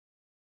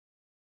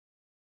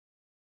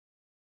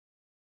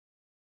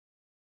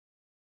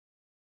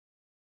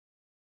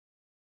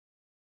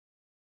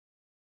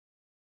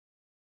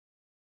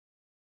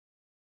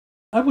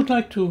I would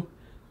like to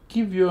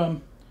give you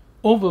an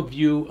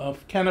overview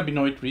of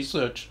cannabinoid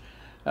research.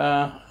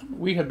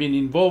 We have been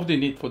involved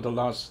in it for the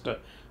last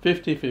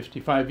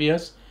 55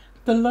 years.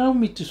 Allow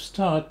me to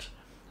start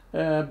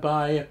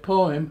by a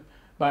poem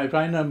by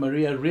Rainer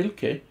Maria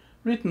Rilke,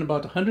 written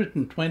about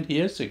 120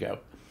 years ago.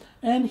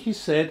 And he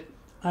said,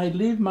 "I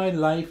live my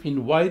life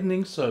in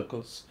widening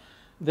circles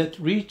that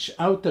reach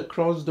out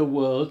across the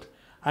world.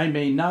 I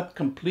may not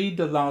complete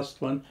the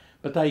last one,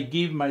 but I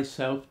give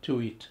myself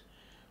to it."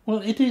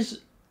 Well, it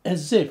is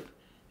as if,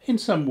 in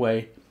some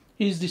way,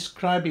 he's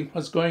describing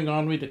what's going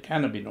on with the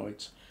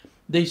cannabinoids.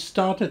 They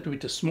started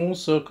with a small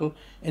circle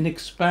and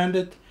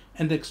expanded,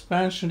 and the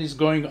expansion is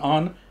going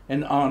on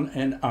and on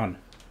and on.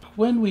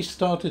 When we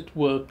started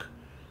work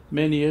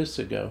many years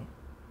ago,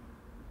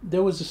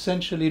 there was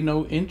essentially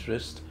no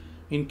interest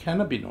in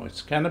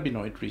cannabinoids,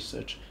 cannabinoid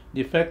research, the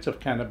effects of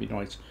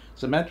cannabinoids.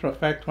 As a matter of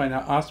fact, when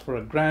I asked for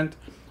a grant,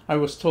 I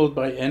was told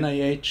by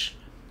NIH,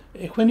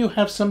 when you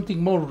have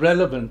something more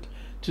relevant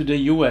to the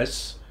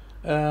US,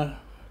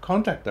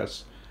 contact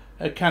us.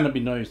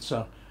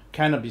 Cannabinoids,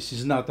 cannabis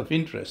is not of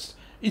interest.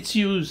 It's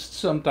used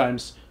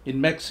sometimes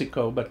in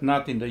Mexico, but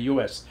not in the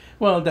US.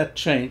 Well, that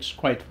changed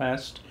quite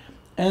fast.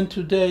 And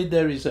today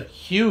there is a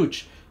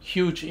huge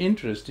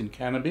interest in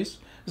cannabis.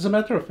 As a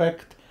matter of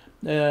fact,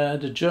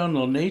 the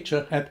journal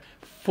Nature had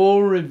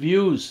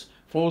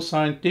 4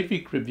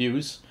 scientific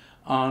reviews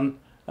on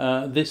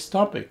this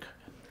topic.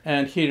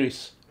 And here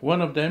is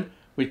one of them,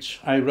 which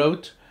I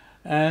wrote,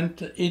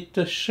 and it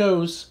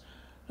shows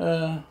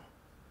the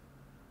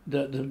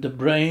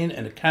brain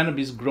and the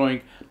cannabis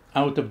growing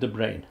out of the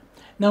brain.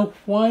 Now,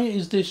 why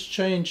is this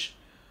change?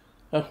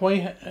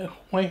 Why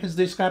has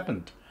this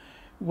happened?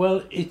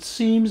 Well, it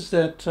seems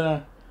that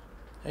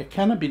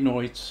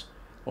cannabinoids,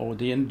 or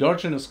the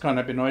endogenous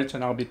cannabinoids,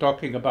 and I'll be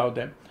talking about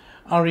them,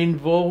 are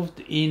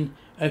involved in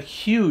a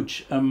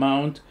huge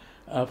amount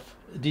of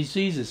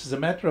diseases. As a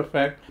matter of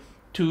fact,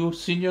 2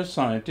 senior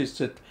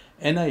scientists at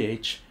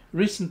NIH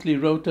recently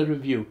wrote a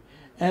review,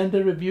 and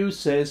the review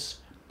says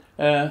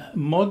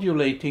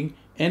modulating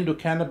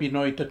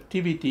endocannabinoid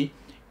activity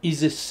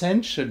is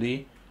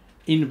essentially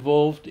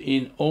involved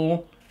in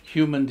all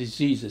human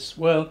diseases.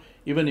 Well,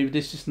 even if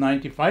this is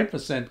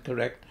 95%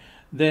 correct,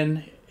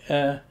 then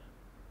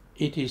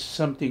it is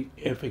something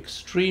of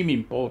extreme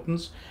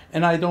importance,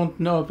 and I don't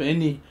know of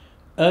any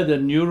other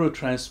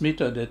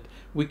neurotransmitter that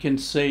we can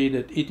say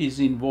that it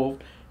is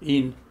involved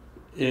in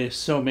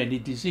so many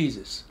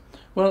diseases.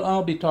 Well,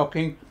 I'll be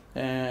talking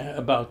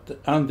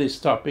on this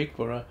topic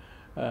for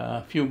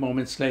a few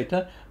moments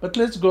later, but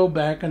let's go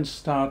back and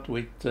start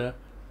with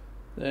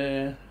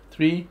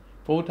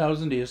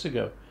 4,000 years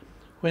ago,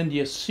 when the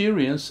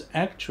Assyrians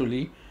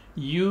actually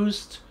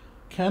used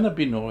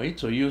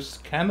cannabinoids, or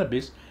used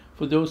cannabis,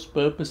 for those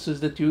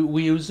purposes that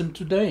we use them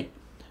today.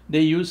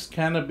 They used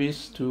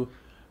cannabis to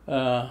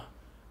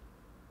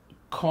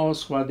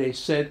cause what they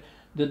said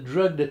the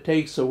drug that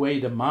takes away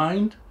the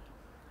mind,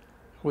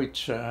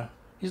 which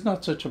is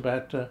not such a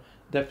bad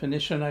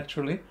definition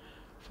actually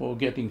for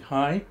getting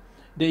high.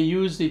 They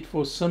used it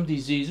for some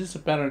diseases,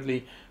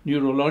 apparently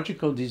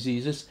neurological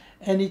diseases,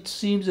 and it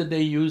seems that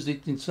they used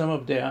it in some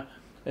of their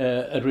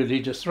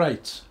religious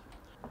rites.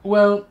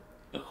 Well,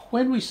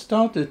 when we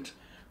started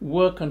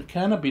work on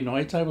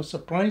cannabinoids, I was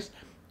surprised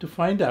to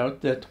find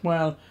out that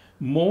while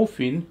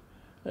morphine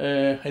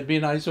had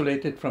been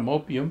isolated from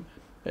opium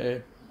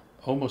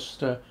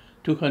almost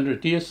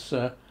 200 years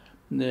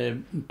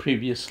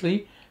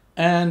previously,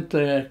 and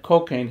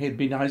cocaine had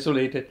been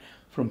isolated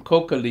from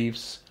coca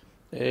leaves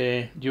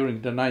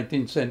during the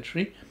 19th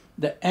century,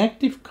 the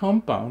active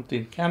compound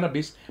in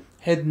cannabis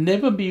had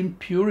never been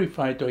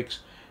purified or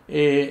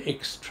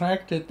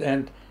extracted,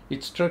 and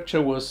its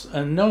structure was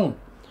unknown.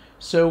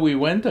 So we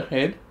went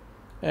ahead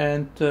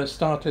and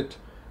started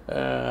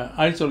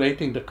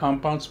isolating the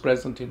compounds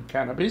present in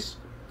cannabis,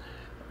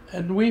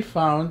 and we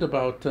found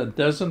about a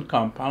dozen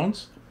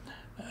compounds,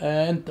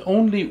 and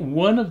only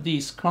one of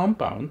these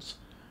compounds,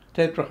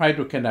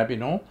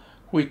 tetrahydrocannabinol,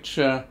 which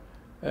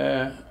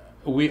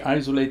we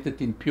isolated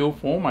in pure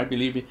form, I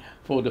believe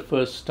for the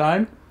first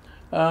time,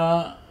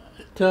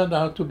 turned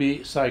out to be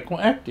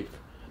psychoactive.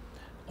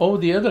 All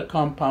the other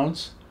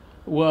compounds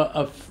were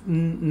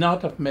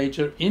not of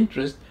major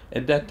interest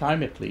at that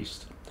time, at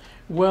least.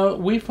 Well,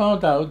 we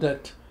found out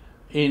that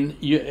in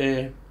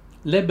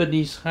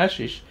Lebanese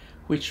hashish,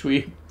 which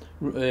we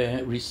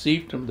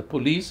received from the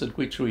police and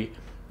which we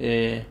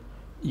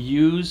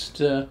used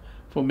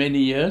for many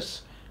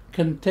years,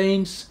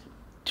 contains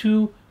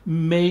 2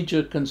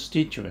 major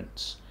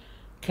constituents,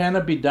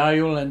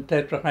 cannabidiol and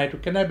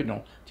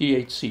tetrahydrocannabinol,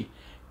 THC.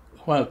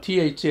 While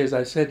THC, as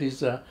I said,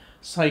 is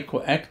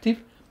psychoactive,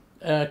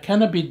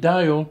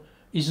 cannabidiol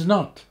is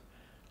not.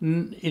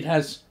 It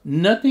has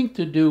nothing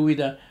to do with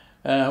a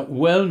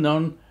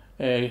well-known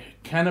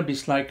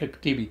cannabis-like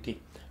activity,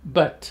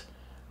 but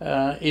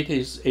it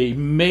is a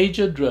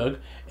major drug,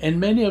 and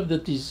many of the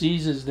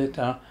diseases that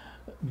are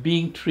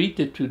being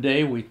treated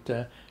today with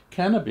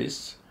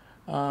cannabis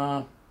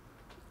are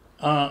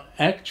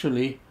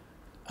actually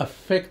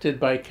affected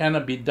by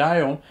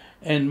cannabidiol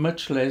and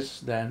much less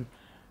than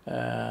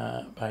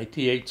by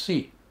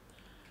THC.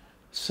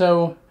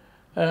 So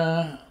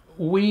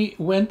we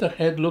went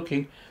ahead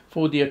looking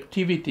for the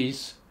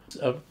activities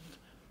of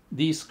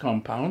these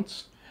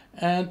compounds,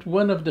 and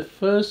one of the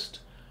first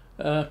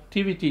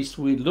activities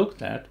we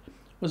looked at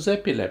was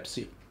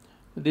epilepsy.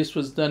 This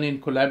was done in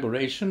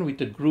collaboration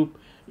with a group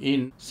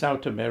in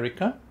South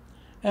America,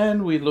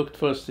 and we looked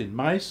first in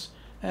mice,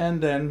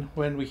 and then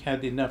when we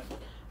had enough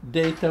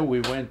data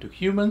we went to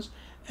humans,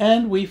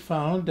 and we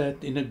found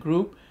that in a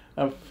group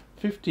of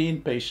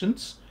 15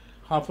 patients,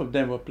 half of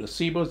them were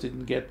placebos,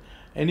 didn't get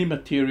any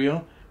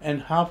material,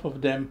 and half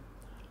of them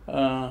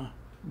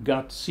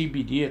got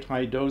CBD at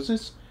high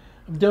doses.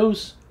 Of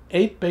those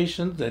 8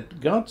 patients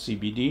that got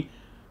CBD,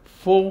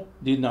 4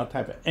 did not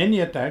have any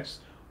attacks,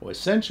 or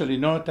essentially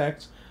no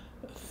attacks.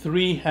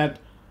 3 had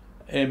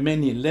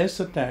many less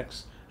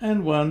attacks,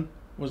 and 1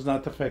 was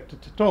not affected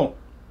at all.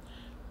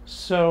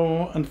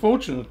 So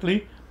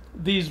unfortunately,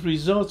 these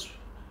results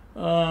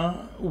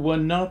were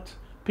not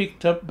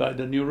picked up by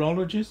the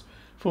neurologists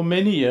for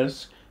many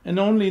years, and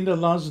only in the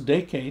last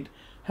decade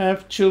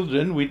have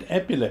children with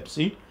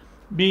epilepsy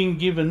being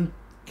given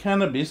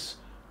cannabis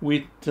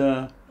with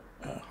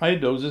high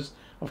doses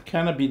of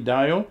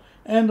cannabidiol,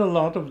 and a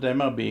lot of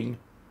them are being,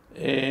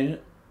 can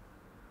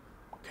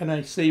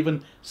I say,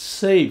 even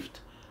saved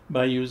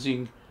by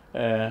using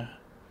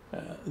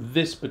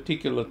this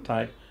particular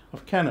type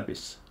of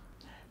cannabis.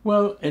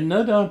 Well,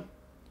 another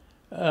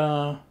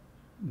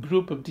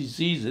group of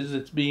diseases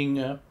that's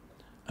being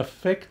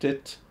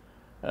affected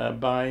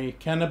by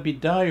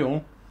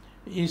cannabidiol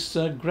is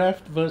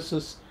graft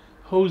versus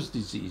host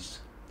disease.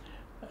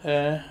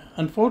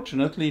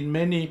 Unfortunately, in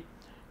many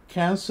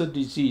cancer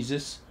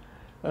diseases,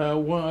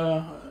 there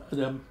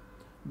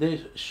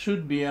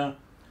should be a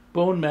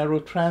bone marrow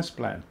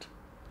transplant.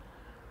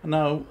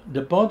 Now,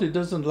 the body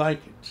doesn't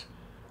like it.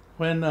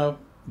 When a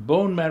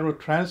bone marrow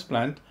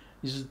transplant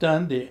is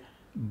done, the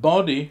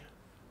body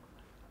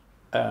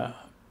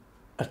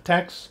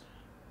attacks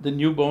the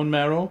new bone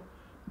marrow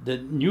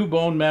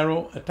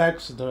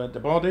attacks the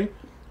body,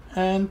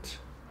 and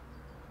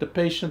the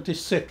patient is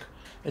sick,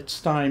 at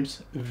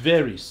times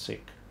very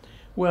sick.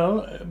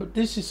 Well, but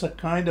this is a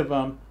kind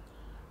of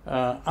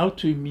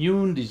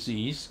autoimmune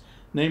disease,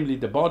 namely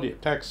the body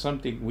attacks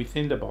something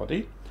within the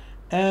body,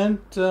 and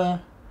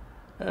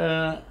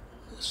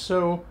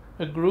so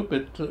a group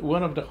at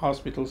one of the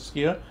hospitals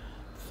here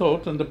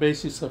thought, on the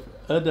basis of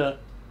other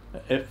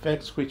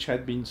effects which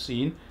had been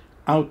seen,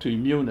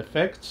 autoimmune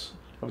effects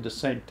of the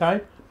same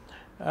type,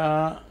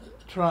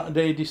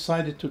 they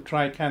decided to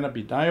try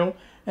cannabidiol,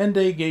 and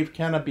they gave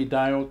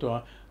cannabidiol to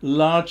a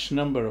large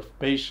number of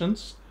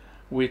patients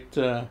with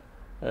that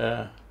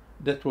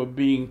were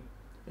being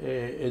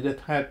that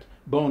had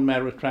bone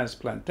marrow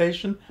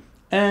transplantation,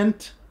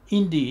 and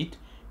indeed,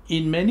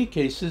 in many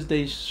cases,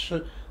 they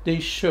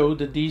show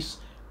that these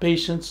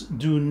patients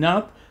do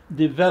not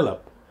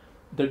develop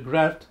the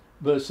graft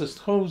versus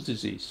host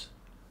disease.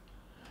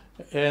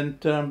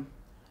 And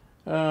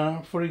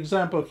for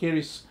example, here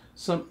are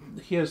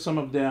some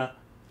of their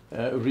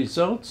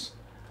results.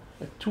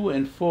 2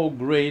 and 4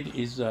 grade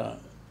is a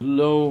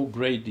low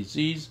grade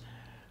disease,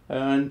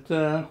 and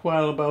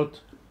while about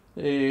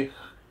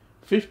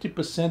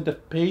 50%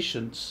 of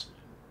patients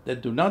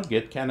that do not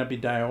get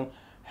cannabidiol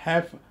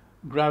have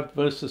graft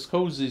versus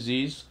host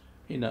disease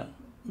in a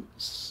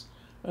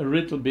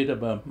little bit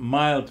of a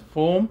mild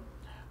form,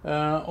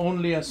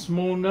 only a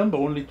small number,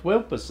 only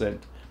 12%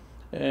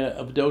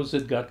 of those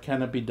that got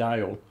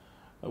cannabidiol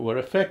were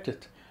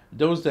affected.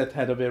 Those that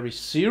had a very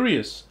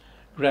serious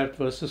graft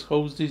versus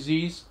host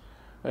disease,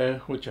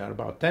 which are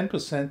about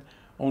 10%,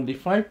 only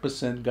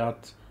 5%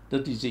 got the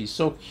disease.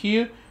 So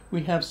here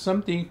we have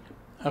something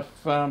of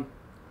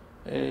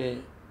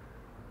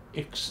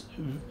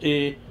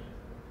a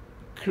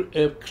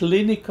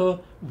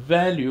clinical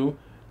value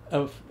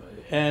of,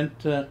 and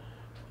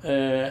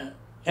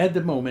at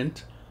the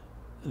moment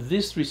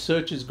this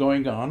research is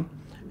going on,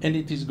 and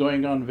it is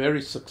going on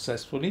very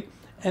successfully,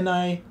 and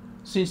I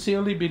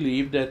sincerely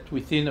believe that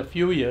within a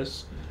few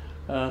years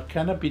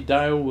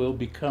cannabidiol will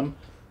become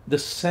the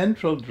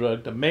central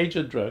drug, the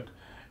major drug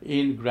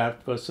in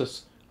graft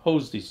versus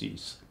host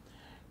disease.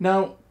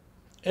 Now,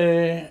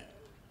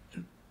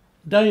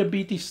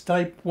 diabetes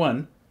type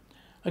 1,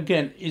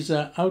 again, is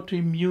an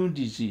autoimmune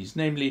disease,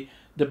 namely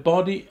the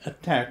body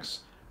attacks,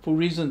 for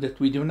reasons that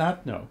we do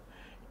not know,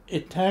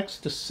 attacks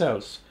the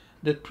cells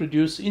that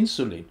produce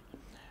insulin.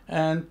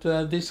 And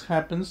this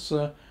happens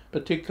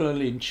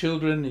particularly in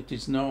children. It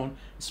is known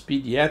as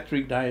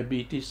pediatric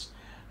diabetes,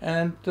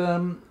 and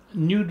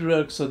new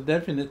drugs are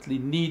definitely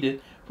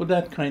needed for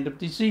that kind of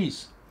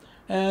disease.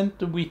 And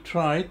we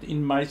tried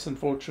in mice,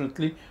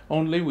 unfortunately,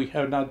 only we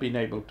have not been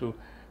able to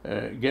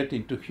get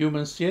into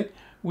humans yet.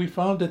 We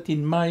found that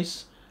in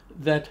mice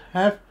that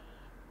have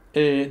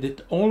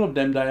that all of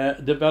them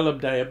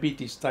develop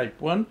diabetes type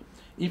 1,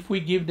 if we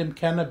give them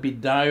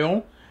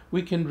cannabidiol,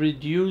 we can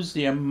reduce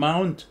the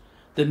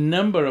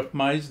number of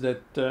mice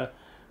that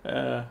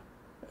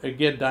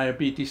get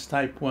diabetes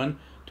type 1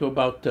 to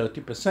about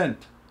 30%.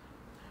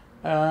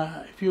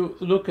 If you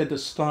look at the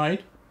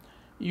slide,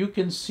 you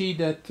can see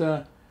that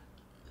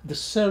the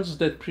cells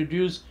that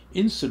produce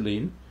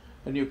insulin,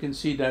 and you can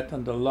see that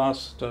on the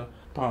last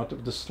part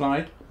of the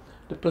slide,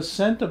 the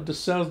percent of the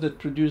cells that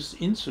produce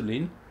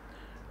insulin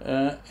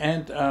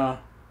and are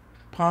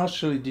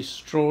partially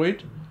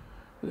destroyed,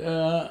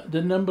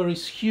 the number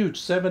is huge.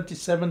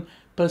 77%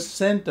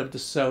 of the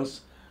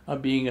cells are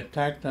being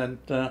attacked and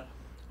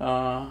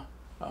are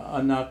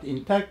not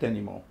intact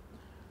anymore.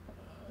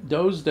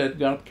 Those that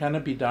got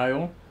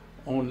cannabidiol,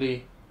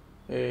 only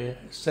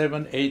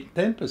 7, 8,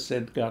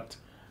 10% got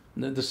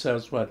the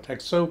cells were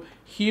attacked. So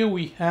here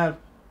we have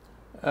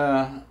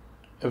a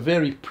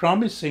very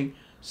promising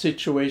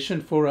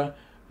situation for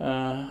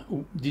a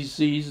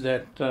disease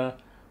that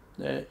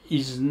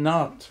is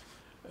not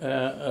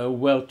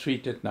well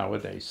treated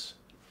nowadays.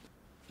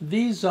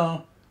 These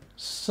are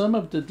some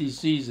of the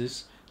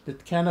diseases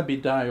that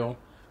cannabidiol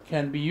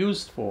can be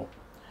used for,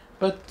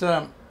 but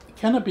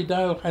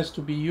cannabidiol has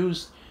to be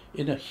used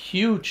in a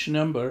huge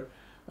number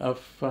of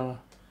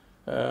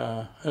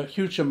a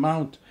huge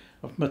amount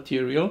of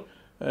material.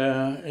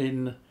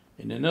 In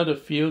another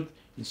field,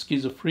 in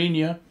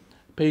schizophrenia,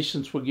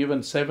 patients were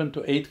given 700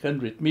 to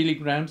 800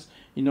 milligrams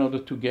in order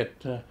to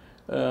get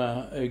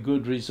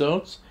good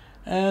results.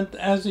 And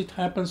as it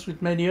happens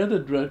with many other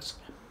drugs,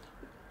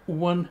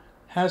 one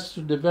has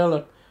to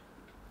develop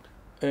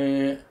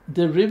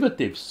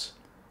derivatives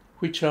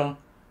which are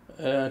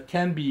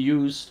can be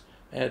used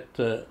at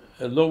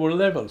lower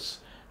levels.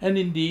 And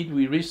indeed,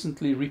 we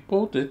recently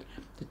reported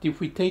that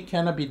if we take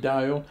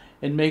cannabidiol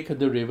and make a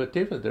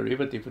derivative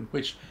in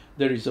which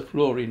there is a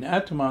fluorine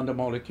atom on the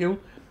molecule,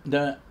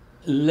 the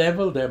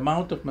level, the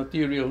amount of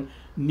material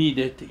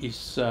needed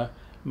is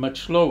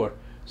much lower.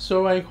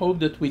 So I hope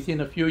that within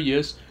a few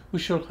years we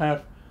shall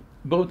have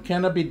both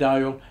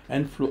cannabidiol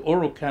and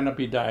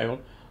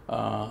fluorocannabidiol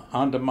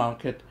on the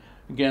market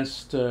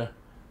against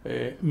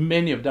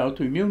many of the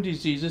autoimmune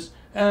diseases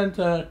and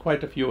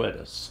quite a few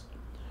others.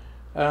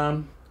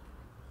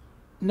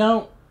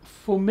 Now,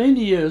 for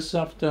many years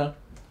after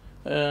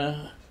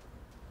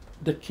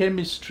the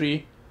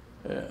chemistry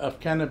of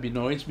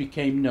cannabinoids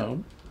became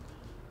known,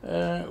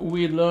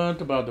 we learned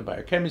about the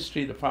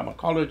biochemistry, the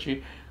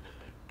pharmacology,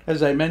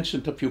 as I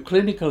mentioned, a few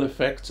clinical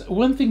effects.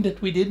 One thing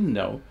that we didn't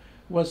know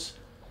was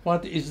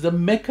what is the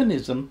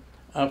mechanism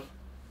of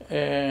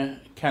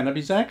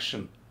cannabis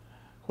action,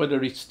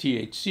 whether it's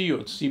THC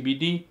or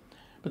CBD,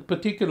 but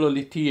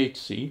particularly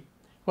THC.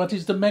 What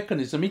is the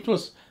mechanism? It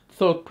was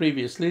thought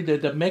previously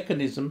that the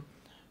mechanism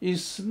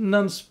is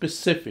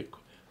non-specific,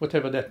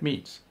 whatever that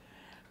means.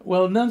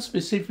 Well,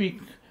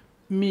 non-specific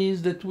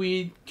means that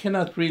we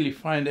cannot really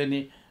find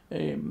any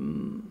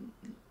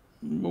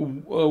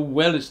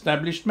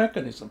well-established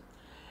mechanism.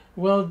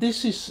 Well,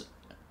 this is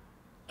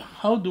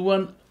how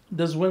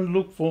does one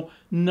look for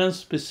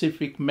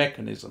non-specific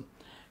mechanism?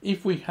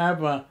 If we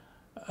have a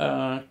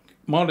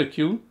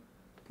molecule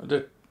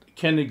that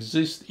can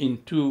exist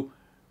in two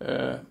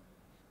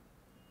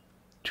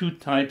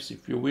types,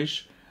 if you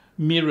wish,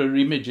 mirror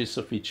images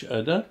of each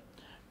other,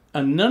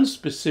 a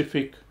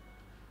non-specific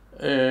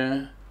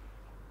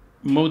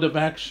mode of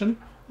action,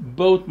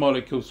 both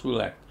molecules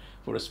will act.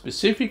 For a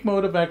specific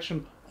mode of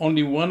action,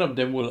 only one of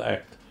them will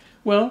act.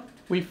 Well,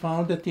 we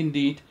found that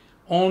indeed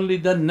only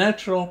the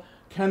natural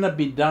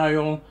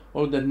cannabidiol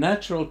or the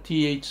natural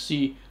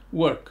THC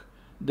work.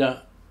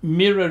 The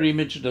mirror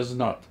image does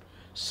not.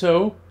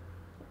 So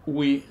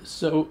we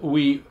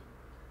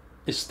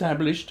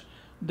established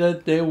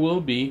that there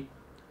will be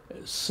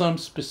some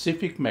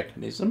specific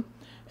mechanism,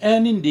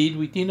 and indeed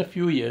within a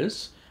few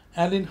years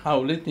Alan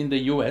Howlett in the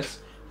US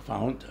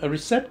found a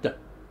receptor.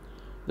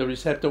 The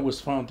receptor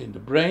was found in the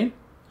brain,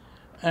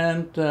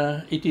 and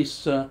it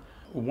is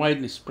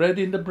widely spread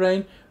in the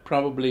brain,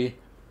 probably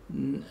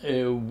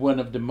one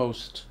of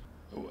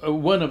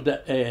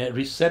the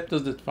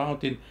receptors that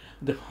found in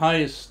the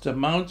highest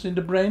amounts in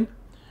the brain.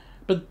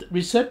 But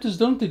receptors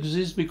don't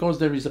exist because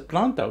there is a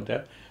plant out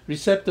there.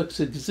 Receptors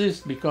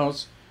exist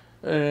because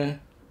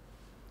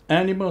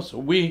animals,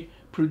 we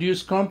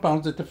produce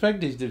compounds that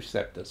affect these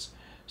receptors.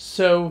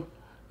 So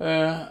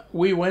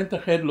we went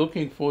ahead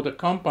looking for the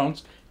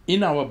compounds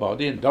in our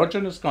body,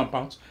 endogenous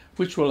compounds,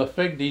 which will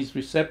affect these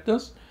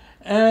receptors.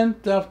 And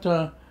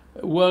after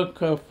work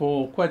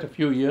for quite a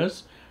few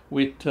years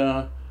with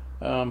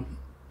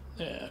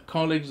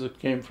colleagues that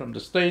came from the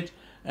state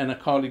and a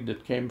colleague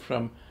that came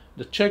from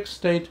the Czech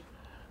state,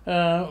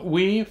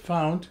 we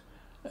found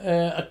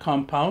a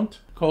compound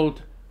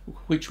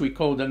which we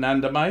called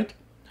anandamide,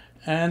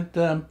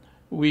 and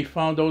we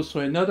found also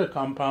another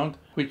compound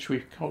which we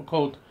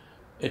called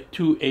a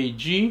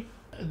 2-AG.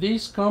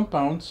 These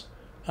compounds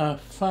are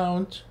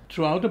found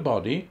throughout the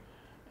body,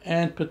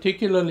 and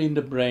particularly in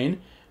the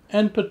brain,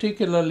 and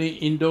particularly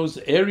in those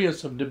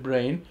areas of the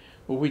brain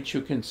which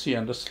you can see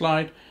on the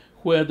slide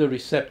where the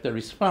receptor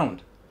is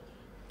found.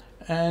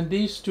 And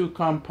these two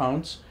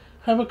compounds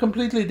have a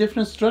completely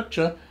different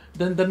structure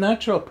than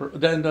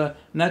the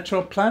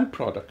natural plant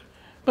product,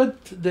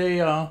 but they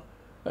have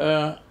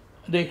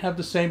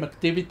the same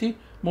activity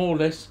more or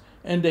less,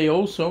 and they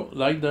also,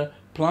 like the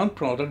plant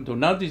product, do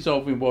not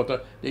dissolve in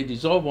water, they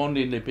dissolve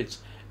only in lipids,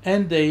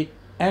 and they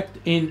act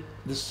in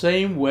the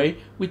same way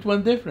with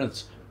one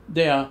difference.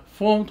 They are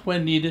formed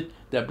when needed,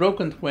 they're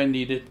broken when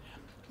needed,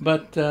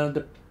 but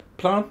the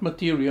plant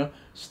material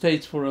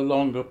stays for a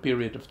longer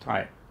period of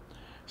time.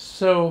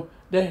 So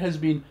there has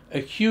been a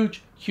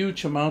huge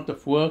amount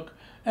of work,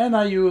 and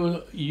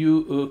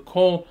you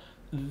call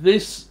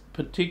this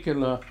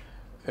particular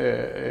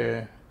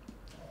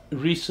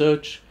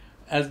research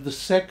as the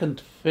second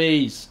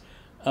phase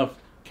of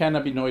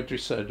cannabinoid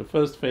research. The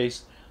first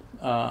phase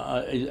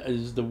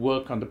is the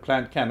work on the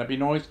plant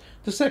cannabinoids.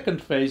 The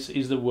second phase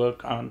is the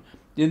work on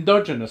the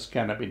endogenous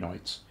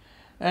cannabinoids.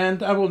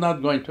 And I will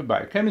not go into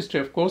biochemistry,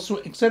 of course,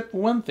 except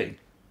one thing.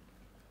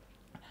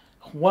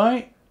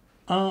 Why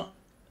are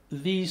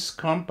these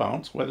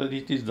compounds, whether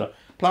it is the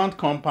plant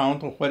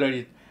compound or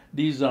whether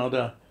these are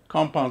the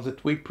compounds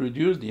that we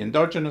produce, the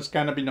endogenous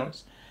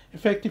cannabinoids,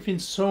 effective in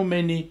so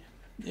many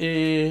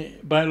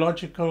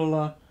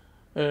biological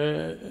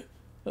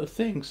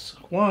things?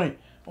 Why?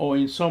 Or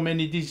in so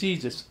many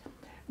diseases?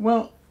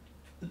 Well,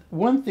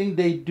 one thing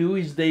they do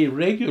is they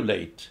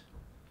regulate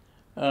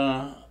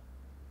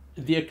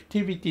the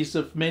activities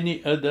of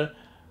many other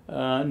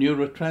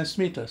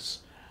neurotransmitters.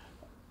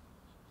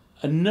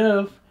 A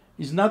nerve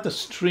is not a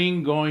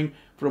string going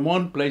from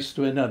one place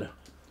to another.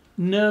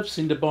 Nerves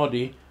in the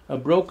body are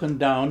broken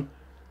down,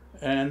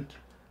 and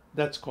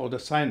that's called a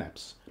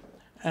synapse.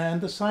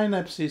 And the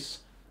synapse is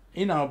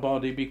in our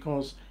body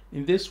because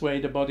in this way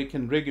the body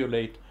can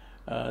regulate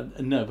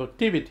nerve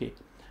activity.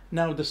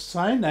 Now the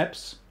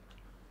synapse,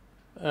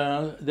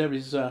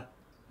 there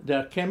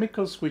are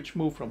chemicals which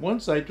move from one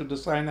side to the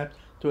synapse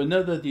to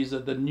another. These are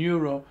the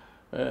neuro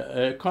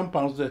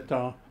compounds that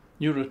are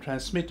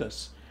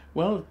neurotransmitters.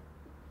 Well,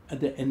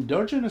 the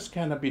endogenous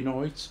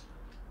cannabinoids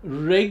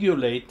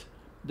regulate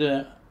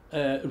the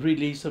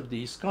release of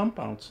these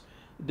compounds.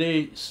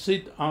 They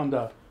sit on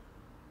the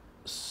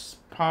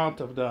part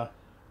of the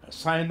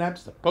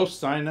synapse, the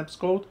postsynapse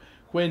called.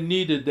 When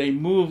needed, they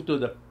move to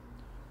the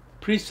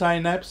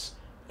presynapse,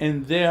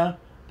 and there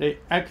they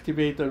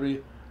activate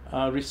a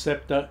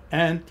receptor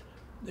and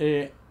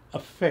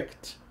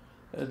affect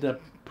the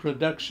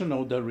production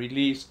or the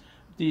release of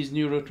these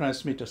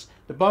neurotransmitters.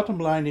 The bottom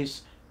line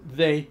is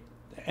the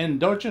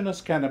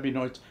endogenous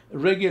cannabinoids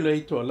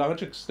regulate to a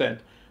large extent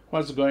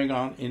what's going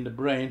on in the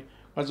brain,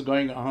 what's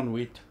going on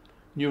with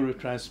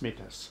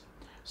neurotransmitters.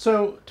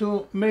 So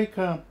to make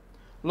a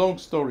long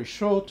story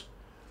short,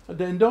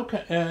 the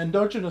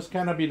endogenous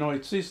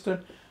cannabinoid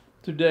system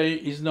today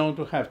is known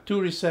to have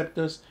two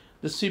receptors.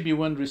 The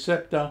CB1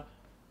 receptor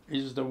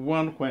is the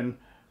one when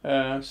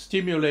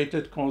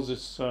stimulated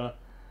causes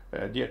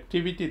the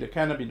activity, the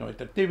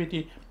cannabinoid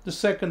activity. The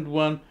second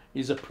one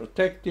is a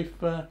protective,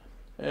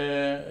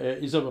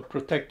 is of a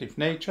protective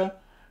nature,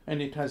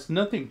 and it has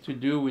nothing to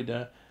do with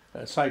the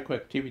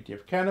psychoactivity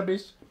of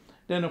cannabis.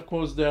 Then, of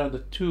course, there are the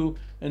two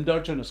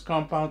endogenous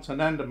compounds,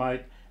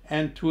 anandamide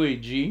and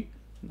 2-AG.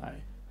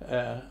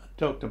 I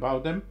talked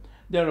about them.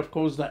 There are, of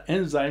course, the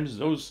enzymes,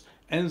 those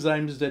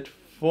enzymes that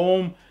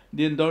form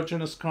the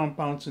endogenous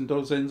compounds and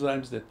those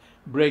enzymes that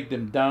break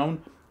them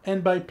down.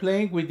 And by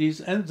playing with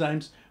these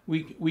enzymes,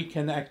 we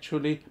can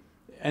actually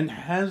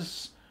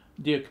enhance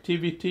the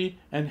activity,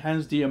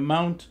 enhance the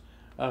amount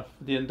of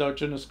the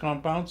endogenous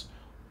compounds,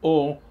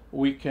 or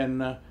we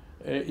can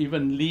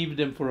even leave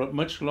them for a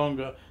much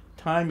longer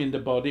time in the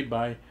body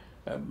by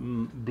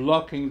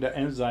blocking the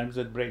enzymes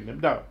that break them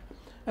down.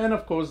 And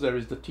of course there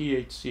is the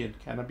THC and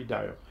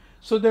cannabidiol.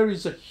 So there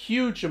is a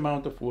huge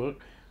amount of work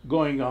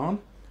going on,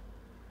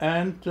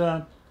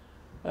 and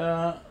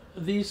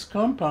these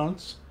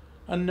compounds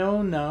are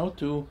known now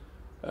to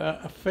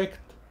affect,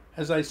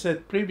 as I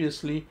said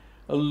previously,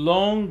 a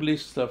long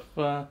list of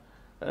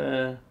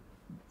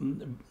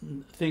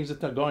things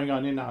that are going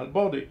on in our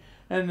body.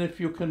 And if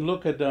you can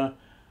look at the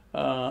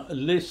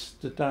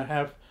list that I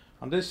have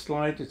on this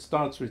slide, it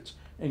starts with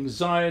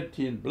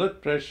anxiety and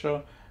blood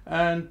pressure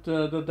and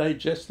the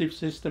digestive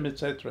system,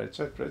 etc.,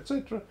 etc.,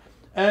 etc.,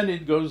 and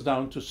it goes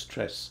down to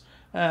stress.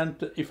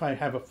 And if I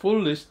have a full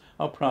list,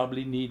 I'll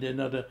probably need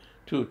another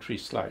 2 or 3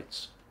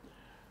 slides.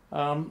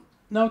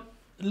 Now,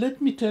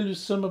 let me tell you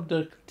some of the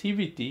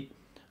activity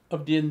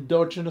of the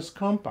endogenous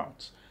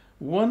compounds.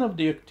 One of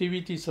the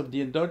activities of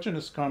the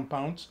endogenous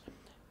compounds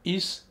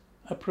is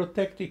a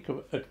protective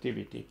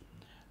activity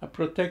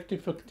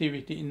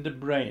in the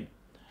brain.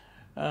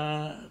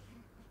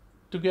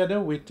 Together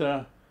with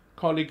a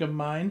colleague of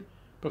mine,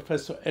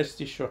 Professor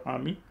Esti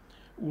Shohami,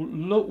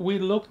 we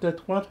looked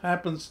at what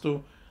happens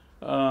to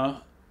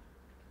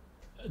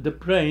the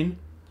brain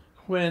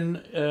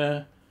when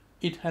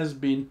it has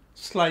been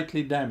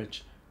slightly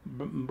damaged,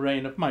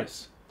 brain of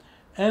mice.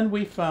 And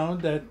we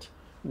found that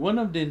one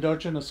of the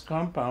endogenous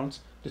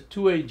compounds, the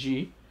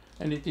 2-AG,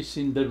 and it is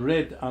in the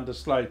red on the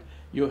slide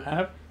you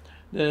have,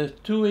 the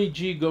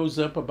 2-AG goes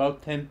up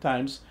about 10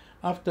 times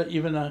after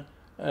even a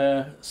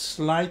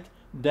slight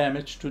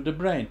damage to the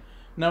brain.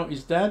 Now,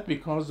 is that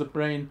because the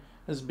brain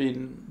has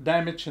been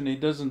damaged and it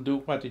doesn't do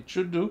what it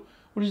should do,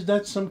 or is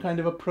that some kind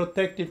of a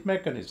protective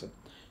mechanism?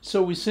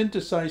 So we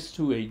synthesized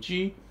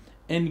 2-AG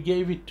and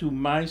gave it to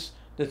mice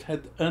that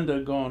had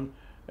undergone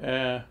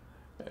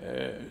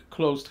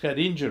closed head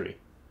injury.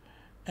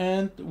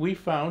 And we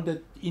found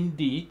that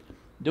indeed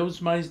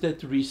those mice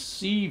that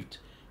received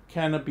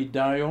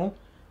cannabidiol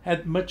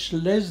had much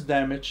less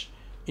damage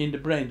in the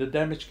brain. The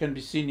damage can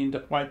be seen in the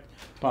white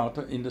part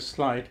in the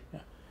slide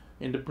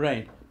in the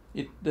brain.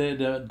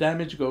 The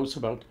damage goes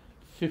about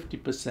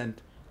 50%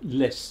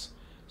 less.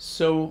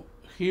 So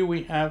here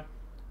we have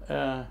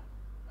a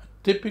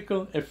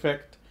typical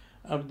effect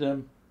of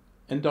the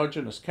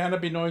endogenous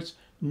cannabinoids,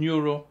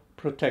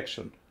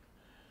 neuroprotection.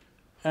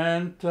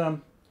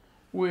 And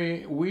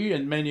we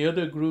and many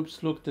other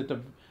groups looked at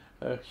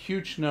a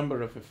huge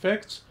number of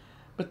effects,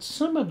 but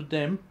some of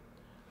them,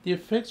 the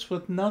effects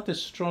were not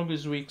as strong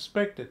as we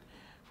expected.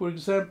 For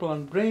example,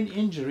 on brain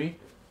injury,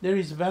 there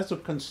is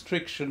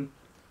vasoconstriction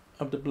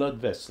of the blood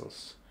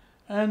vessels.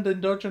 And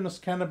endogenous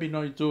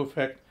cannabinoids do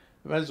affect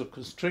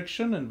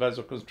vasoconstriction, and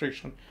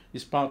vasoconstriction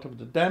is part of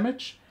the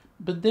damage,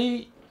 but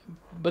the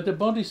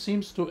body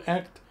seems to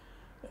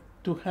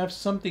have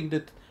something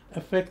that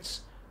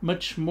affects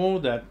much more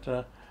that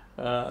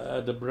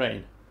the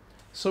brain.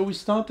 So we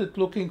started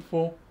looking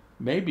for,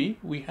 maybe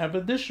we have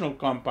additional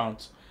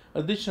compounds,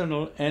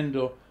 additional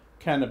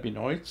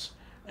endocannabinoids,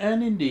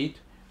 and indeed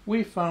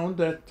we found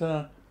that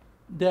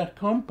there are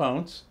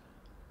compounds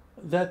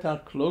that are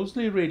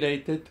closely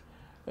related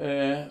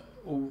to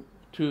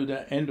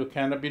the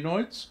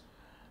endocannabinoids,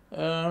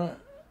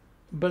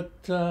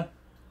 but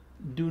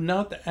do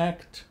not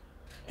act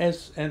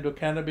as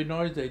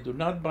endocannabinoids. They do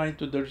not bind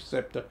to the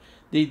receptor.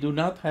 They do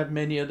not have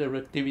many other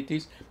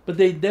activities, but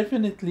they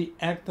definitely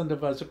act on the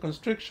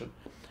vasoconstriction.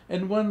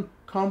 And one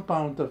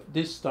compound of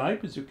this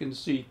type, as you can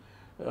see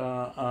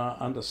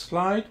on the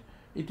slide,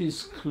 it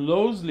is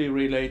closely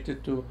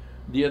related to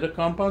the other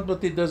compound,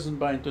 but it doesn't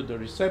bind to the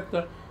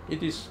receptor.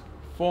 It is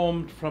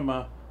formed from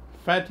a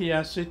fatty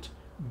acid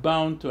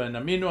bound to an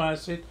amino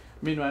acid.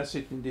 Amino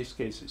acid in this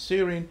case is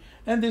serine,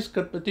 and this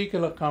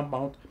particular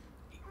compound,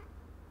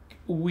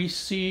 we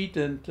see it,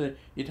 and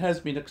it has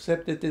been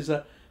accepted as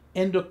a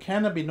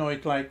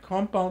endocannabinoid-like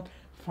compound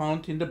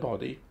found in the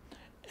body.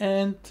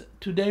 And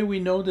today we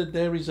know that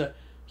there is a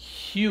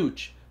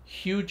huge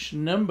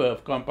number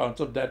of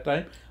compounds of that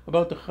type,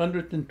 about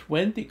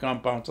 120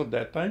 compounds of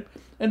that type,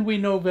 and we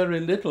know very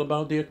little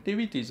about the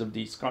activities of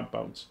these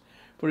compounds.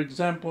 For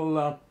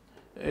example,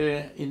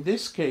 in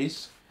this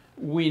case,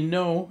 we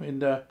know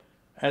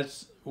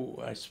as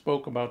I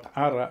spoke about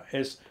ARA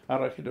as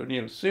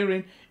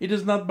arachidonylserine, it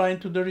does not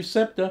bind to the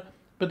receptor,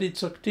 but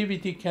its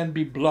activity can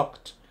be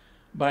blocked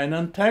by an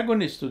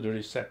antagonist to the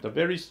receptor.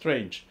 Very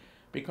strange,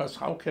 because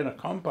how can a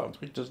compound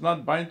which does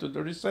not bind to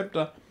the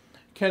receptor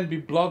can be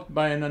blocked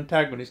by an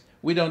antagonist?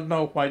 We don't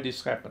know why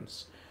this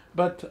happens.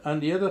 But on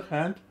the other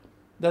hand,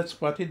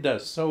 that's what it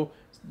does. So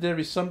there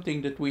is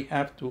something that we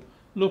have to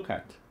look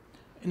at.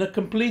 In a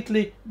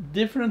completely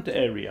different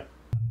area,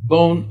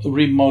 bone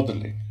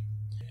remodeling.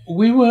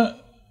 We were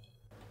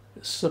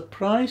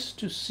surprised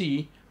to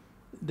see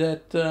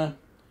that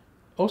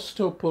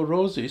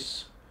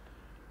osteoporosis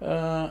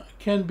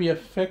can be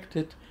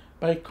affected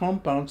by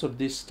compounds of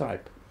this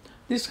type.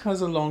 This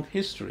has a long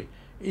history.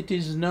 It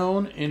is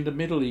known in the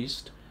Middle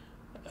East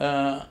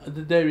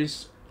that there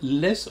is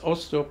less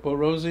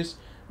osteoporosis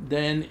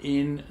than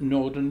in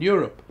Northern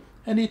Europe.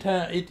 And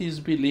it is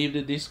believed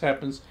that this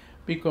happens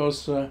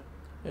because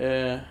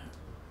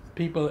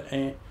people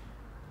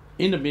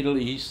in the Middle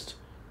East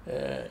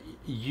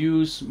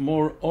use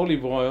more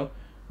olive oil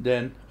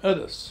than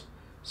others.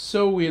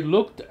 So we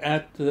looked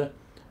at the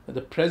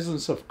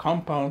presence of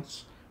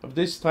compounds of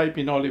this type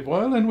in olive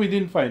oil, and we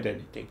didn't find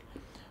anything.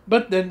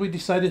 But then we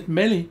decided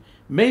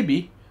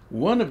maybe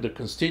one of the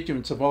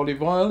constituents of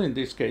olive oil, in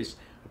this case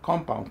a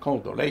compound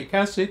called oleic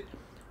acid,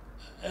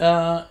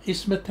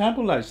 is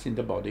metabolized in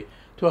the body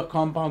to a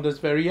compound that's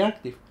very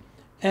active.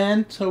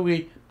 And so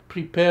we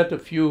prepared a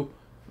few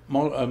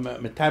more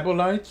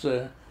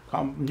metabolites,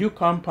 new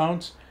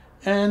compounds,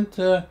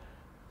 and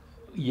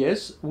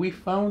yes, we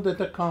found that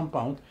a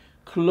compound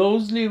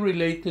closely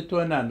related to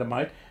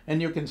anandamide,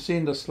 and you can see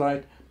in the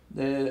slide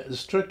the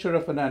structure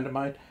of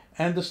anandamide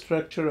and the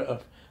structure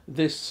of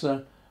this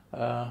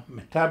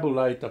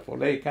metabolite of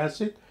oleic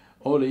acid,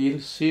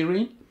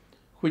 oleilserine,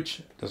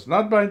 which does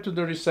not bind to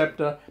the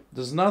receptor,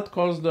 does not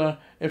cause the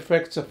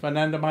effects of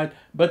anandamide,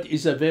 but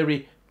is a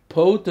very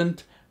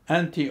potent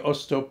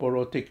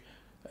anti-osteoporotic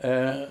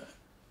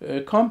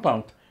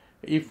compound.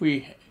 If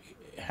we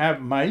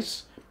have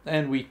mice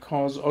and we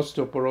cause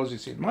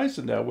osteoporosis in mice,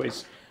 and there are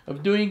ways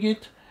of doing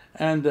it,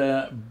 and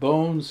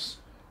bones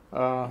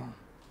are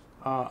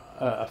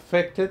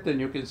affected, and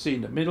you can see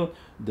in the middle,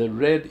 the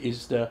red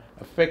is the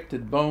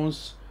affected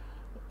bones.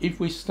 If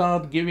we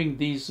start giving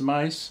these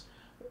mice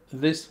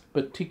this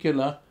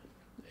particular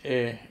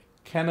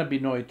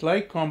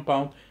cannabinoid-like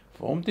compound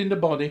formed in the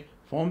body,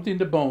 formed in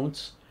the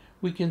bones,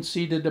 we can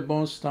see that the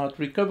bones start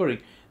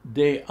recovering.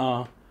 They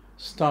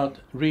start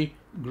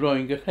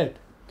regrowing ahead.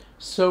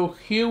 So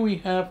here we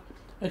have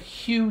a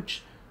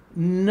huge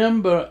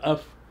number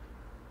of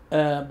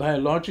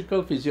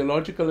biological,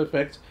 physiological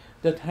effects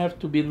that have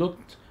to be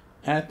looked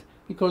at,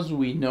 because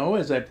we know,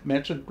 as I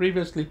mentioned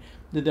previously,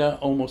 that there are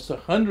almost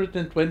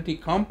 120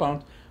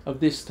 compounds of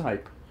this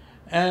type.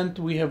 And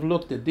we have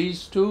looked at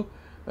these two,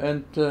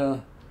 and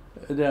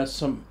there are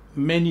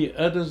many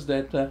others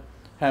that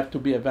have to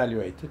be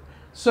evaluated.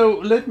 So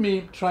let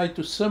me try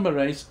to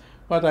summarize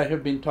what I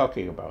have been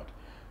talking about.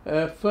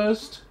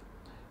 First,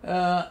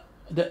 the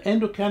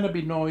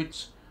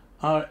endocannabinoids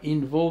are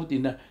involved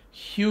in a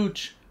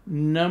huge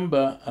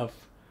number of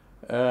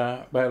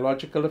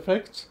biological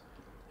effects,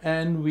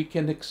 and we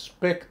can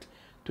expect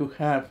to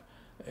have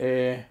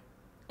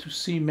to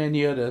see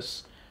many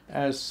others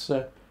as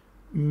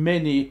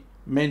many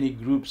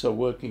groups are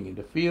working in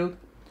the field.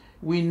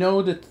 We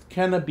know that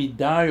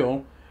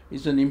cannabidiol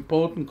is an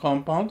important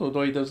compound,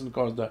 although it doesn't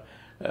cause the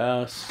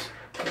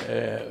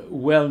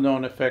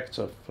well-known effects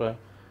of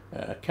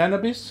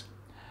cannabis.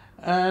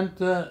 And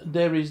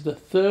there is the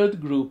third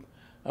group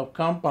of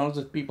compounds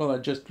that people are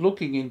just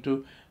looking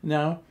into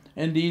now,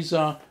 and these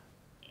are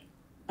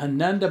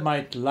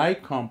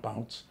anandamide-like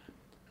compounds,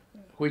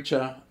 which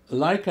are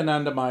like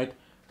anandamide,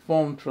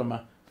 formed from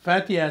a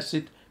fatty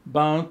acid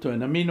bound to an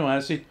amino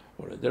acid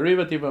or a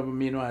derivative of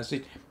amino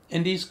acid,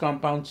 and these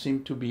compounds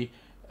seem to be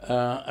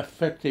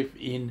effective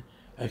in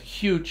a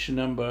huge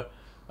number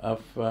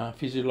of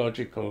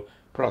physiological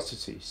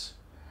processes.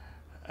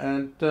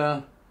 And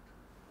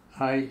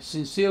I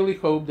sincerely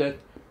hope that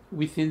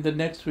within the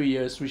next 3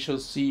 years we shall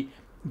see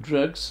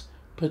drugs,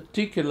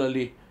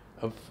 particularly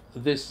of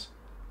this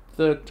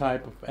third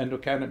type of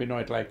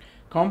endocannabinoid-like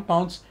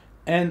compounds,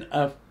 and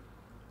of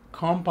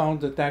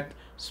compounds that act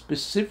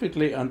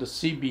specifically on the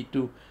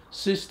CB2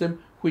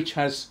 system, which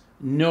has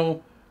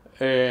no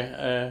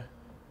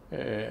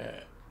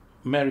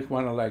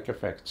marijuana-like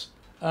effects.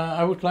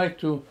 I would like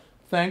to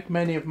thank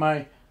many of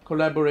my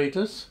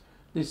collaborators.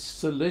 This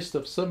is a list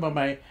of some of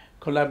my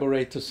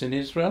collaborators in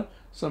Israel.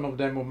 Some of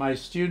them are my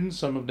students,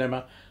 some of them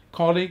are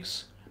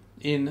colleagues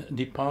in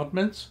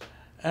departments,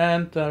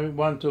 and I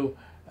want to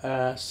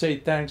say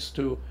thanks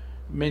to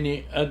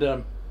many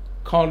other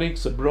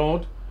colleagues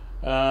abroad.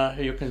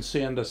 You can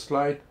see on the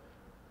slide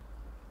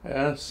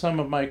some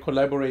of my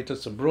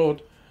collaborators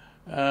abroad,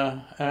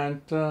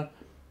 and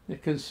you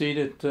can see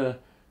that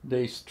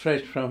they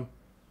stretch from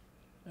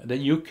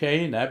the UK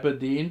in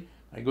Aberdeen,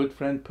 my good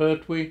friend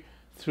Pertwee,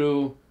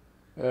 through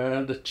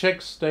the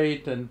Czech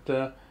state and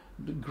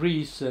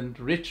Greece and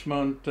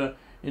Richmond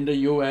in the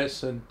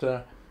US, and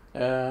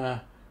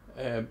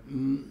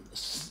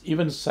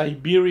even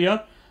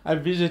Siberia. I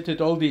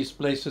visited all these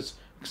places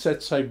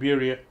except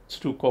Siberia. It's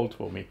too cold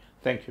for me.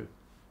 Thank you.